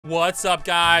What's up,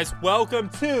 guys? Welcome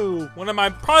to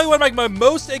probably one of my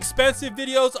most expensive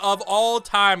videos of all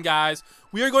time, guys.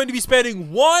 We are going to be spending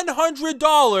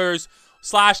 $100 /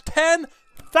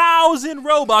 10,000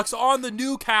 Robux on the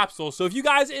new capsule. So if you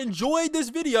guys enjoyed this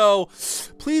video,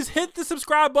 please hit the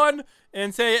subscribe button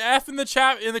and say F in the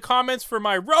chat in the comments for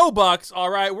my Robux.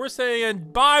 All right, we're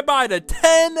saying bye-bye to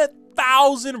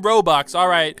 10,000 Robux. All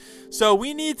right, so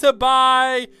we need to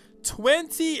buy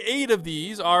 28 of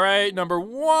these. All right, number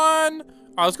one.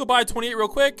 All right, let's go buy 28 real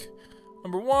quick.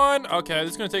 Number one. Okay,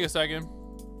 this is gonna take a second.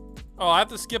 Oh, I have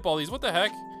to skip all these. What the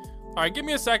heck? All right, give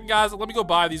me a second, guys. Let me go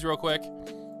buy these real quick.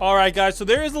 All right, guys, so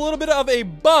there is a little bit of a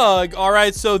bug. All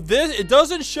right, so it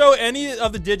doesn't show any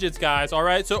of the digits, guys. All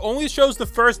right, so it only shows the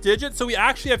first digit. So we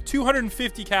actually have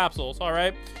 250 capsules. All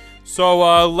right,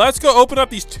 so let's go open up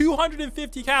these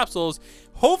 250 capsules.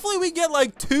 Hopefully we get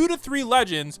like 2 to 3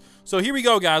 legends. So here we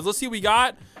go, guys. Let's see what we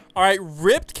got. All right,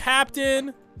 Ripped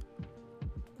Captain,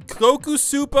 Goku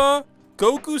Super,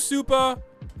 Goku Super,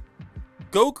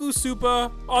 Goku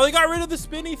Super. Oh, they got rid of the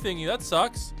spinny thingy. That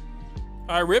sucks.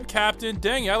 All right, Ripped Captain.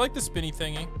 Dang, I like the spinny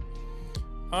thingy.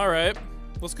 All right,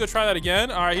 let's go try that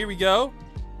again. All right, here we go.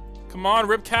 Come on,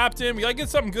 Ripped Captain. We gotta get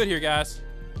something good here, guys.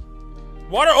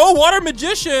 Water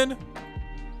Magician.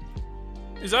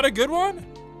 Is that a good one?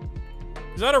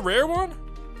 Is that a rare one?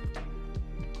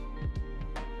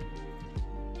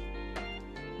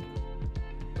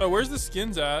 Oh, where's the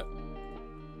skins at?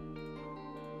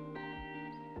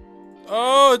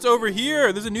 Oh, it's over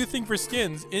here. There's a new thing for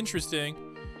skins. Interesting.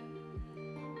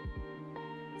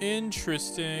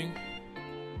 Interesting.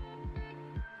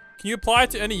 Can you apply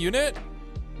it to any unit?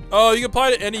 Oh, you can apply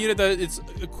it to any unit that it's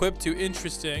equipped to.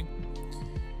 Interesting.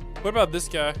 What about this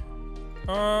guy?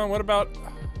 What about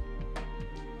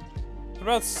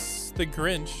the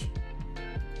Grinch?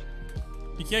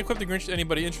 You can't equip the Grinch to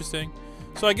anybody. Interesting.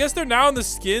 So I guess they're now in the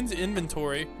skins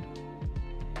inventory.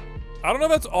 I don't know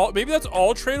if that's all. Maybe that's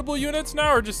all tradable units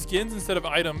now, or just skins instead of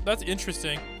item. That's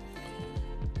interesting.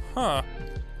 Huh.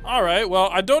 All right. Well,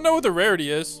 I don't know what the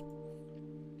rarity is.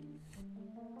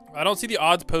 I don't see the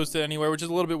odds posted anywhere, which is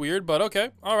a little bit weird, but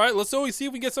okay. All right. Let's always see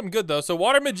if we get something good, though. So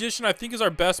Water Magician, I think, is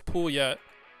our best pool yet.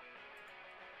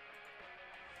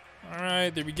 All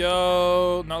right, there we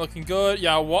go. Not looking good.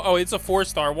 Yeah, oh, it's a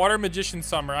 4-star. Water Magician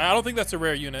Summer. I don't think that's a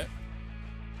rare unit.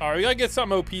 All right, we gotta get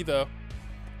something OP, though.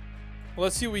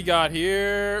 Let's see what we got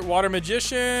here. Water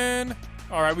Magician.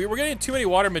 All right, we're getting too many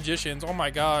Water Magicians. Oh, my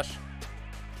gosh.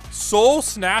 Soul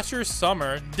Snatcher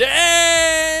Summer.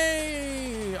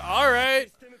 Dang! All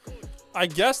right. I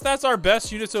guess that's our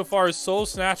best unit so far is Soul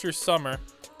Snatcher Summer.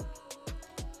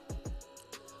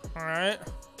 All right.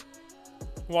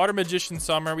 Water Magician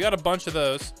Summer. We got a bunch of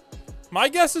those. My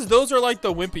guess is those are like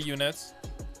the wimpy units.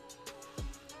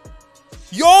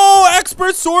 Yo,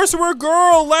 Expert Sorcerer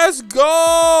Girl. Let's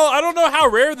go. I don't know how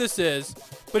rare this is,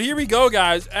 but here we go,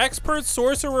 guys. Expert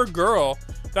Sorcerer Girl.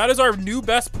 That is our new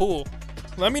best pool.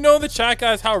 Let me know in the chat,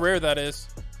 guys, how rare that is.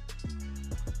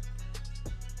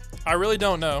 I really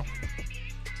don't know.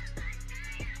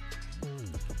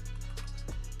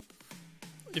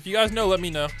 If you guys know, let me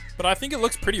know. But I think it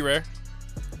looks pretty rare.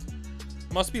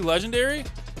 Must be legendary.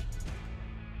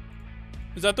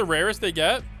 Is that the rarest they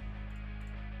get?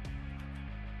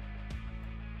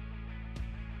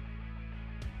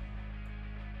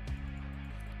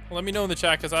 Let me know in the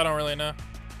chat, because I don't really know.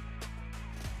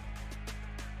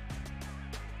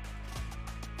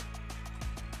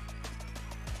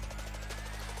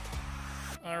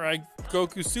 All right,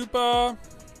 Goku Super.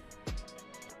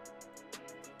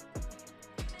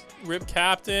 Rip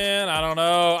Captain. I don't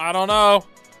know. I don't know.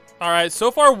 All right, so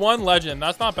far 1 legend.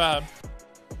 That's not bad.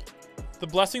 The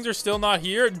blessings are still not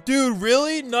here. Dude,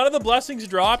 really? None of the blessings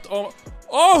dropped? Oh,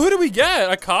 who did we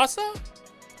get? A Casa?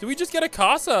 Did we just get a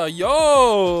Casa?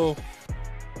 Yo.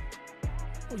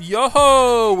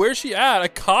 Yo, where's she at? A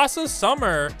Casa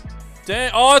Summer.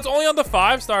 Dang. Oh, it's only on the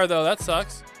 5-star, though. That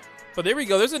sucks. But there we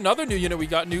go. There's another new unit we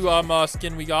got. New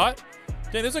skin we got.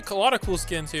 Dang, there's a lot of cool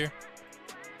skins here.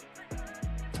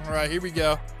 All right, here we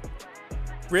go.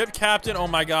 Rip Captain. Oh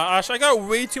my gosh, I got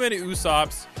way too many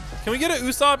Usops. Can we get an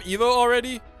Usopp Evo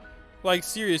already? Like,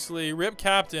 seriously. Rip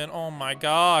Captain. Oh my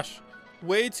gosh.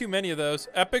 Way too many of those.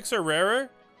 Epics are rarer?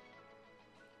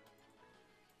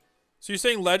 So you're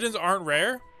saying legends aren't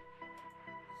rare?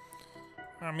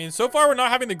 I mean, so far we're not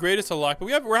having the greatest of luck,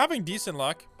 but we're having decent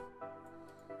luck.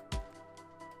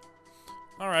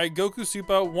 All right, Goku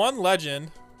Super. 1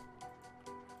 legend.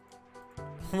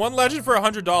 1 legend for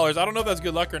 $100. I don't know if that's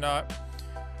good luck or not.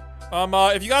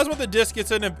 If you guys want the disc,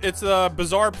 it's a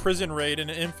Bizarre Prison Raid in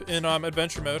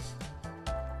adventure mode.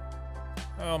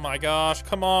 Oh my gosh,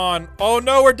 come on. Oh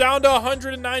no, we're down to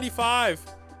 195.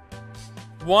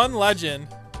 One legend.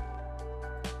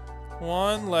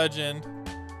 One legend.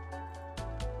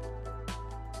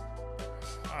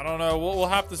 I don't know, we'll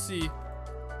have to see.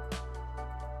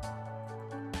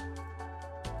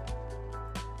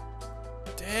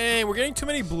 Dang, we're getting too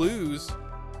many blues.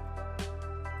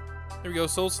 Here we go,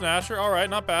 Soul Snatcher. All right,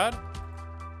 not bad.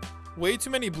 Way too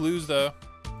many blues, though.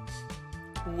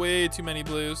 Way too many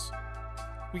blues.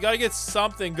 We got to get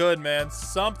something good, man.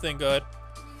 Something good.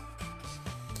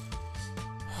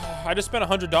 I just spent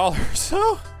 $100.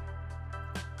 So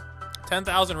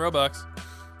 10,000 Robux.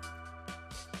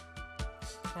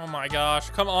 Oh my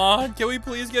gosh. Come on. Can we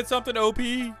please get something OP?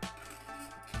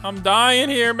 I'm dying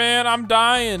here, man. I'm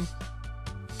dying.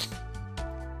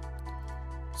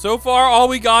 So far, all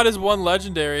we got is one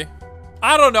legendary.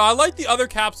 I don't know. I like the other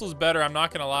capsules better. I'm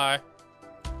not going to lie.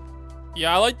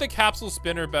 Yeah, I like the capsule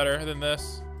spinner better than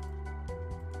this.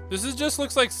 This is just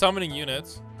looks like summoning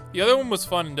units. The other one was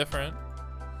fun and different.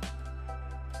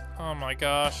 Oh my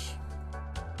gosh.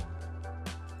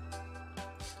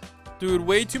 Dude,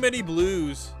 way too many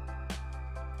blues.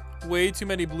 Way too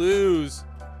many blues.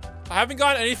 I haven't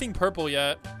gotten anything purple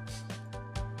yet.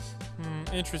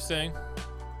 Interesting.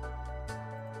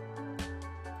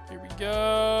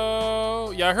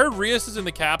 Go. Yeah, I heard Rias is in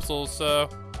the capsules, so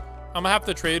I'm gonna have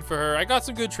to trade for her. I got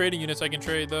some good trading units I can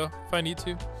trade though, if I need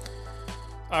to.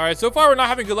 All right, so far we're not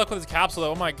having good luck with this capsule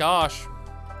though. Oh my gosh.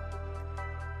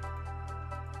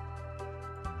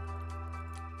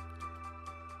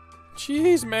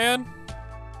 Jeez, man.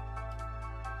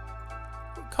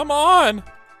 Come on.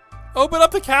 Open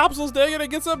up the capsules, dang it, and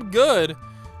get something good.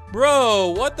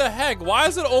 Bro, what the heck? Why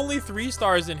is it only 3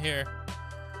 stars in here?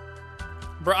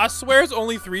 Bro, I swear it's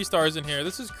only 3 stars in here.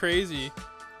 This is crazy.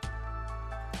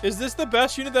 Is this the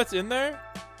best unit that's in there?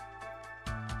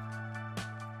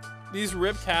 These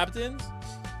rib captains?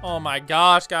 Oh my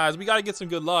gosh, guys. We gotta get some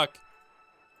good luck.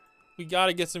 We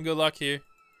gotta get some good luck here.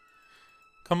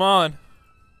 Come on.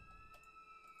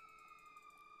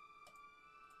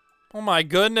 Oh my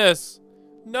goodness.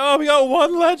 No, we got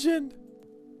 1 legend.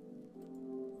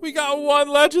 We got 1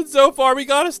 legend so far. We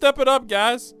gotta step it up,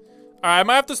 guys. Alright, I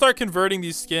might have to start converting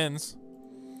these skins.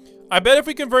 I bet if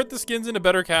we convert the skins into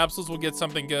better capsules, we'll get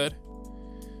something good.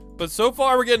 But so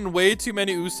far, we're getting way too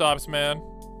many Usops, man.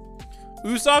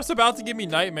 Usopp's about to give me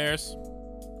nightmares.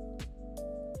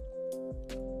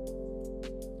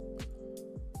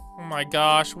 Oh my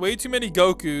gosh, way too many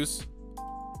Gokus.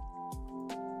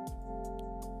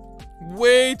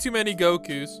 Way too many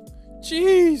Gokus.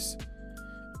 Jeez.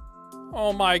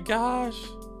 Oh my gosh.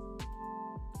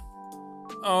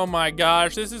 Oh my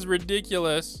gosh, this is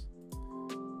ridiculous.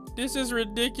 This is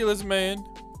ridiculous, man.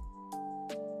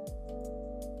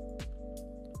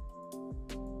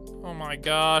 Oh my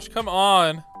gosh, come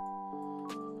on.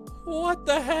 What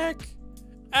the heck?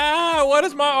 Ah, what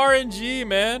is my RNG,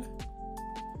 man?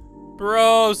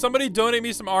 Bro, somebody donate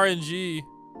me some RNG.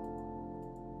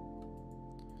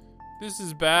 This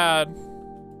is bad.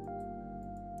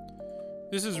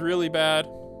 This is really bad.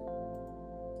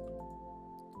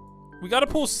 We gotta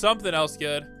pull something else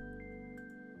good.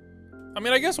 I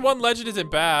mean, I guess 1 legend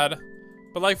isn't bad.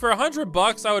 But like for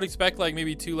 $100, I would expect like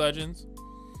maybe 2 legends.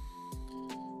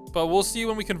 But we'll see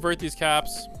when we convert these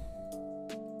caps.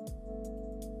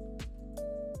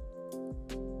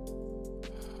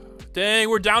 Dang,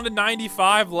 we're down to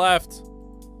 95 left.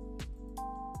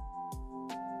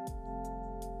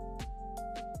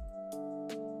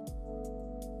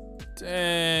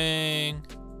 Dang.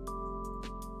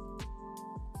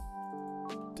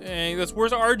 Dang, that's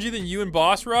worse RNG than you in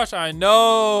Boss Rush. I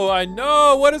know.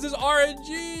 What is this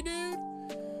RNG, dude?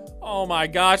 Oh my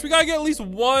gosh, we gotta get at least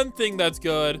 1 thing that's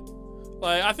good.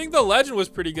 Like, I think the legend was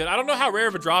pretty good. I don't know how rare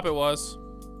of a drop it was.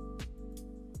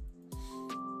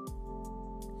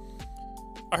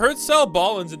 I heard sell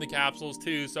Ballin's in the capsules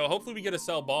too, so hopefully we get a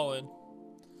sell Ballin.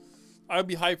 I would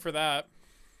be hyped for that.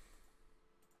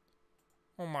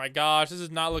 Oh my gosh, this is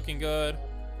not looking good.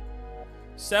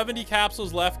 70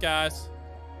 capsules left, guys.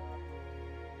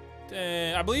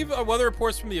 Dang, I believe weather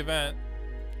reports from the event.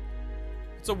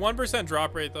 It's a 1%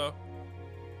 drop rate though.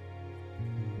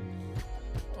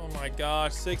 Oh my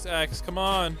gosh, 6x, come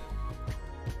on.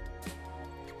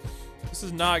 This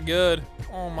is not good.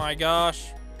 Oh my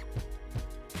gosh.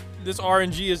 This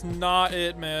RNG is not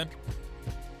it, man.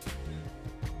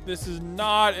 This is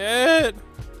not it.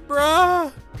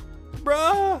 Bruh.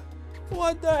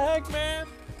 What the heck, man?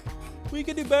 We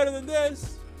can do better than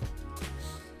this.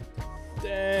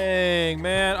 Dang,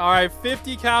 man. All right,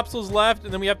 50 capsules left,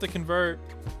 and then we have to convert.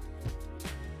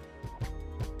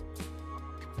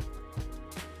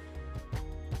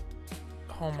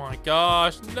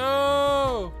 gosh,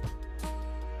 no.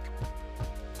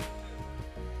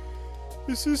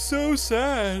 This is so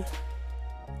sad.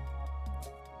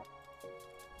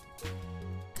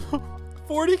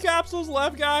 40 capsules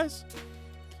left, guys.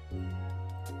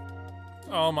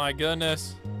 Oh my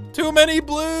goodness. Too many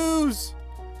blues.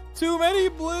 Too many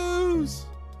blues.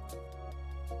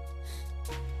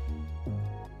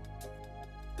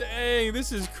 Dang,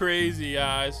 this is crazy,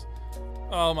 guys.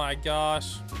 Oh my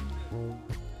gosh.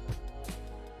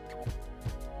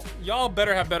 Y'all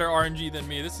better have better RNG than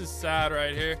me. This is sad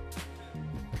right here.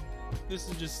 This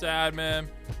is just sad, man.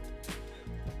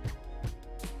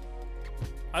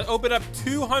 I opened up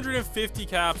 250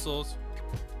 capsules.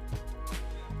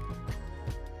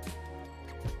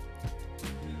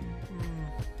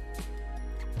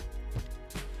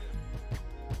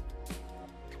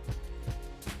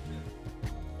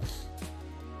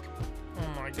 Oh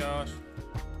my gosh.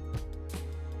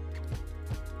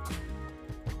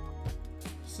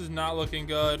 This is not looking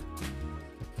good.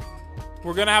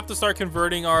 We're gonna have to start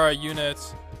converting our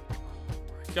units. Oh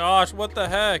my gosh, what the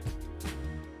heck?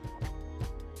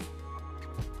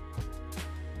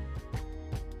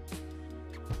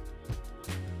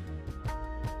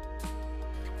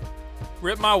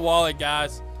 Rip my wallet,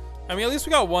 guys. I mean, at least we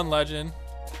got one legend.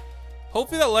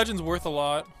 Hopefully that legend's worth a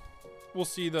lot. We'll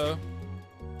see, though.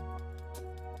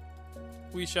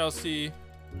 We shall see.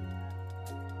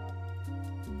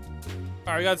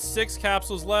 Alright, we got 6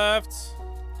 capsules left.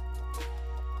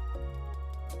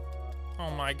 Oh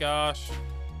my gosh.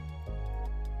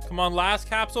 Come on, last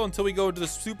capsule until we go to the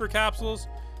super capsules.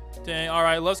 Dang.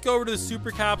 Alright, let's go over to the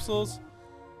super capsules.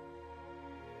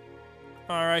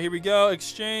 Alright, here we go.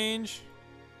 Exchange.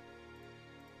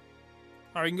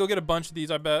 Alright, we can go get a bunch of these,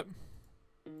 I bet.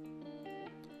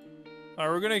 Alright,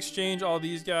 we're gonna exchange all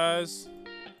these guys.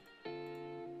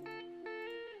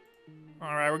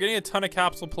 Alright, we're getting a ton of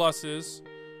capsule pluses.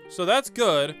 So that's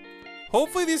good.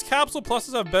 Hopefully these capsule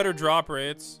pluses have better drop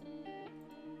rates.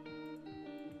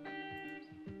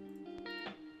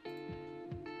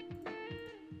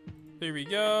 There we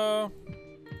go.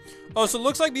 Oh, so it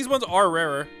looks like these ones are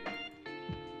rarer.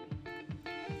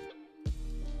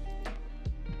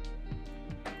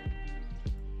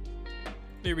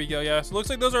 There we go, yeah. So it looks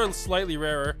like those are slightly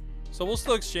rarer. So we'll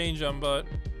still exchange them, but...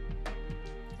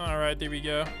 Alright, there we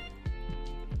go.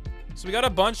 So we got a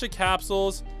bunch of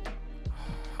capsules.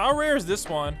 How rare is this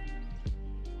one?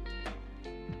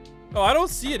 Oh, I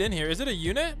don't see it in here. Is it a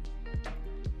unit?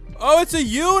 Oh, it's a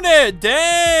unit!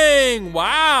 Dang!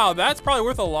 Wow, that's probably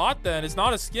worth a lot then. It's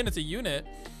not a skin, it's a unit.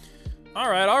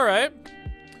 Alright, alright.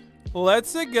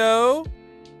 Let's go.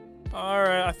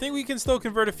 Alright, I think we can still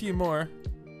convert a few more.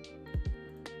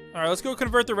 Alright, let's go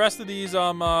convert the rest of these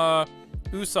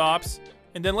Usops.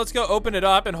 And then let's go open it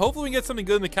up. And hopefully we can get something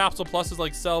good in the capsule pluses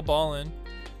like Cell Ballin.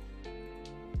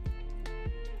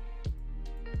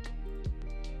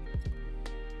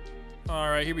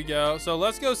 Alright, here we go. So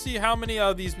let's go see how many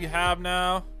of these we have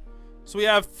now. So we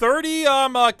have 30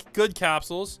 good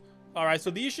capsules. Alright, so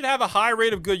these should have a high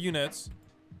rate of good units.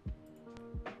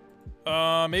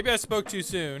 Maybe I spoke too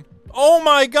soon. Oh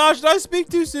my gosh, did I speak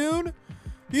too soon?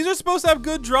 These are supposed to have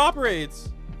good drop rates.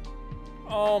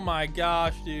 Oh my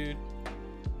gosh, dude.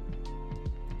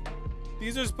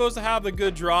 These are supposed to have the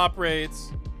good drop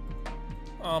rates.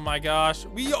 Oh my gosh.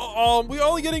 We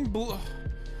only getting blue.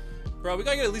 Bro, we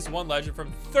gotta get at least one legend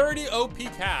from 30 OP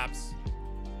caps.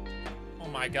 Oh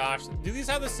my gosh. Do these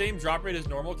have the same drop rate as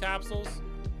normal capsules?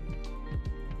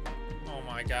 Oh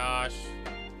my gosh.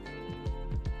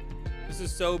 This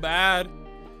is so bad.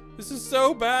 This is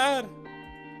so bad.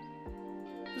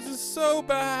 This is so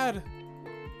bad.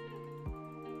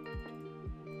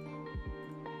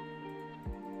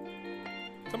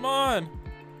 Come on.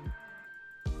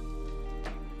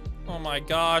 Oh my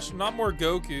gosh, not more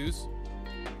Gokus.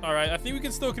 Alright, I think we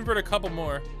can still convert a couple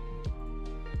more.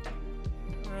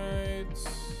 Right.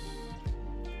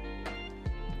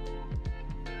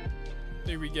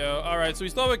 There we go. Alright, so we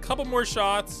still have a couple more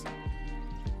shots.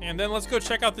 And then let's go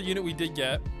check out the unit we did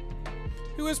get.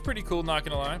 Who is pretty cool, not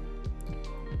gonna lie.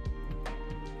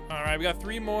 Alright, we got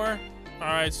 3 more.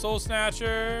 Alright, Soul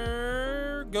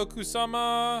Snatcher.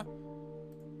 Goku-sama.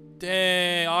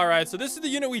 Dang. Alright, so this is the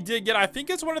unit we did get. I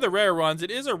think it's one of the rare ones. It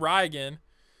is a Raigan.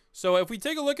 So if we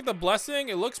take a look at the blessing,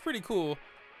 it looks pretty cool.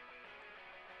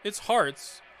 It's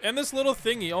hearts. And this little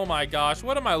thingy. Oh my gosh.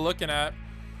 What am I looking at?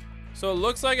 So it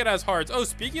looks like it has hearts. Oh,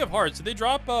 speaking of hearts, did they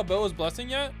drop Boa's blessing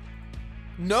yet?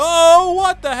 No!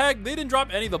 What the heck? They didn't drop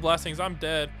any of the blessings. I'm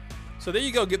dead. So there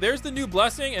you go. There's the new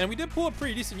blessing. And we did pull up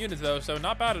pretty decent units though. So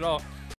not bad at all.